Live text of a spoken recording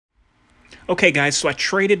Okay guys, so I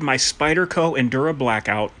traded my Spyderco Endura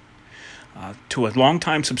Blackout to a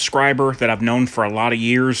longtime subscriber that I've known for a lot of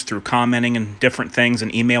years through commenting and different things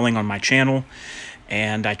and emailing on my channel.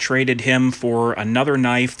 And I traded him for another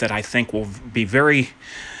knife that I think will be very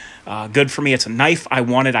good for me. It's a knife I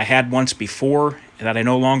wanted. I had once before that I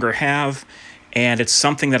no longer have. And it's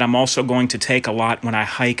something that I'm also going to take a lot when I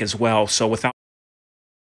hike as well. So without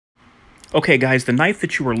Okay guys, the knife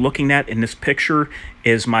that you are looking at in this picture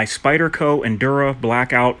is my Spyderco Endura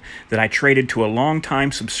Blackout that I traded to a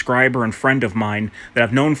longtime subscriber and friend of mine that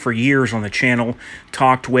I've known for years on the channel,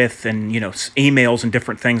 talked with, and emails and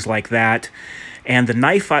different things like that. And the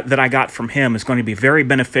knife that I got from him is going to be very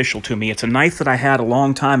beneficial to me. It's a knife that I had a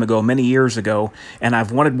long time ago, many years ago, and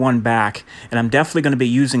I've wanted one back. And I'm definitely going to be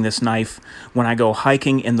using this knife when I go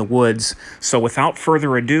hiking in the woods. So without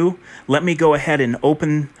further ado, let me go ahead and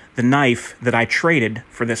open the knife that I traded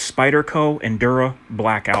for this Spyderco Endura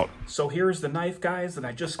Blackout. So here's the knife, guys, that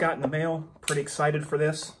I just got in the mail. Pretty excited for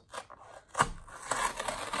this. I'm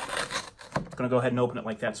going to go ahead and open it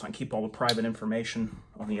like that so I can keep all the private information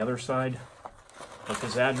on the other side. Like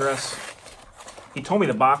his address. He told me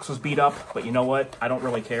the box was beat up, but you know what? I don't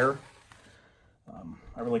really care.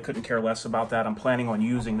 I really couldn't care less about that. I'm planning on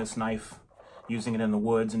using this knife, using it in the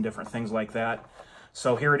woods and different things like that.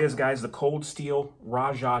 So here it is, guys, the Cold Steel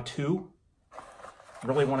Rajah 2.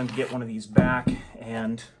 Really wanted to get one of these back,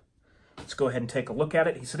 and let's go ahead and take a look at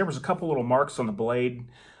it. He said there was a couple little marks on the blade.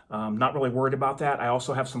 Not really worried about that. I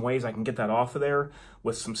also have some ways I can get that off of there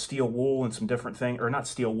with some steel wool and some different things, or not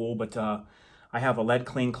steel wool, but I have a lead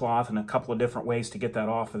clean cloth and a couple of different ways to get that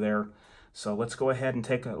off of there. So let's go ahead and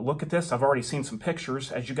take a look at this. I've already seen some pictures.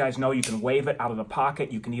 As you guys know, you can wave it out of the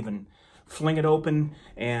pocket. You can even fling it open,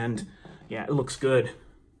 and yeah, it looks good.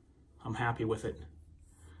 I'm happy with it,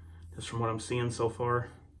 just from what I'm seeing so far.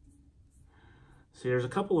 See, there's a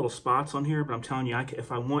couple little spots on here, but I'm telling you,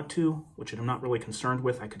 if I want to, which I'm not really concerned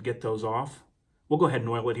with, I could get those off. We'll go ahead and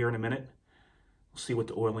oil it here in a minute. We'll see what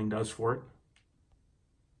the oiling does for it.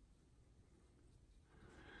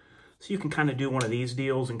 So you can kind of do one of these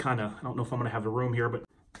deals and kind of, I don't know if I'm going to have the room here, but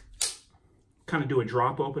kind of do a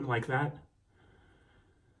drop open like that.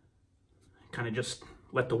 Kind of just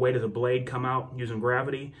let the weight of the blade come out using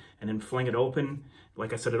gravity and then fling it open.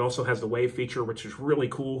 Like I said, it also has the wave feature, which is really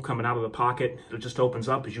cool coming out of the pocket. It just opens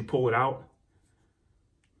up as you pull it out.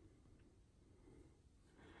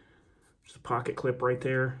 There's a pocket clip right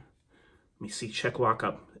there. Let me see, check lock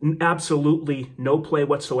up. Absolutely no play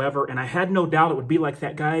whatsoever. And I had no doubt it would be like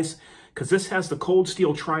that, guys, because this has the Cold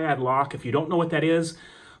Steel Triad lock. If you don't know what that is,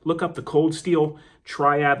 look up the Cold Steel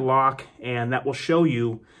Triad lock, and that will show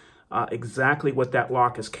you exactly what that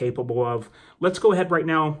lock is capable of. Let's go ahead right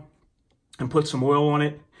now and put some oil on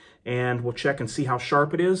it, and we'll check and see how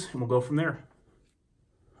sharp it is, and we'll go from there.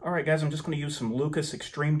 All right, guys, I'm just going to use some Lucas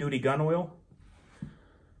Extreme Duty gun oil.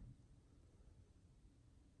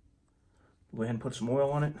 Go ahead and put some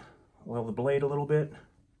oil on it. Oil the blade a little bit.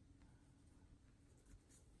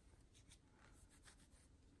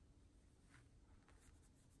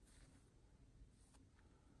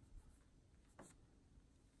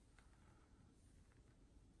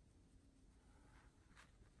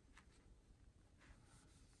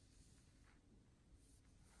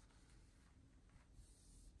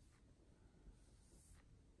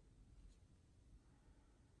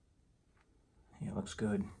 Yeah, looks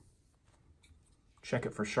good. Check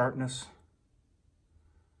it for sharpness.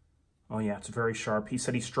 Oh yeah, it's very sharp. He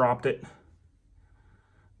said he stropped it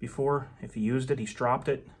before. If he used it, he stropped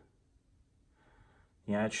it.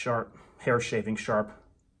 Yeah, it's sharp. Hair shaving sharp.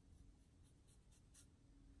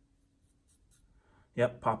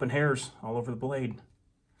 Yep, popping hairs all over the blade.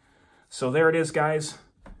 So there it is, guys.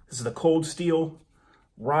 This is the Cold Steel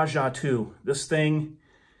Rajah 2. This thing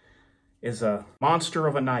is a monster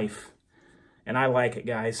of a knife, and I like it,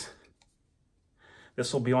 guys.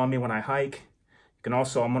 This will be on me when I hike. You can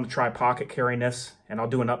also, I'm going to try pocket carrying this, and I'll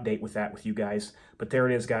do an update with that with you guys. But there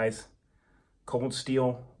it is, guys. Cold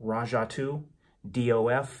Steel Rajah 2,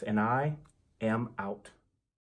 DOF, and I am out.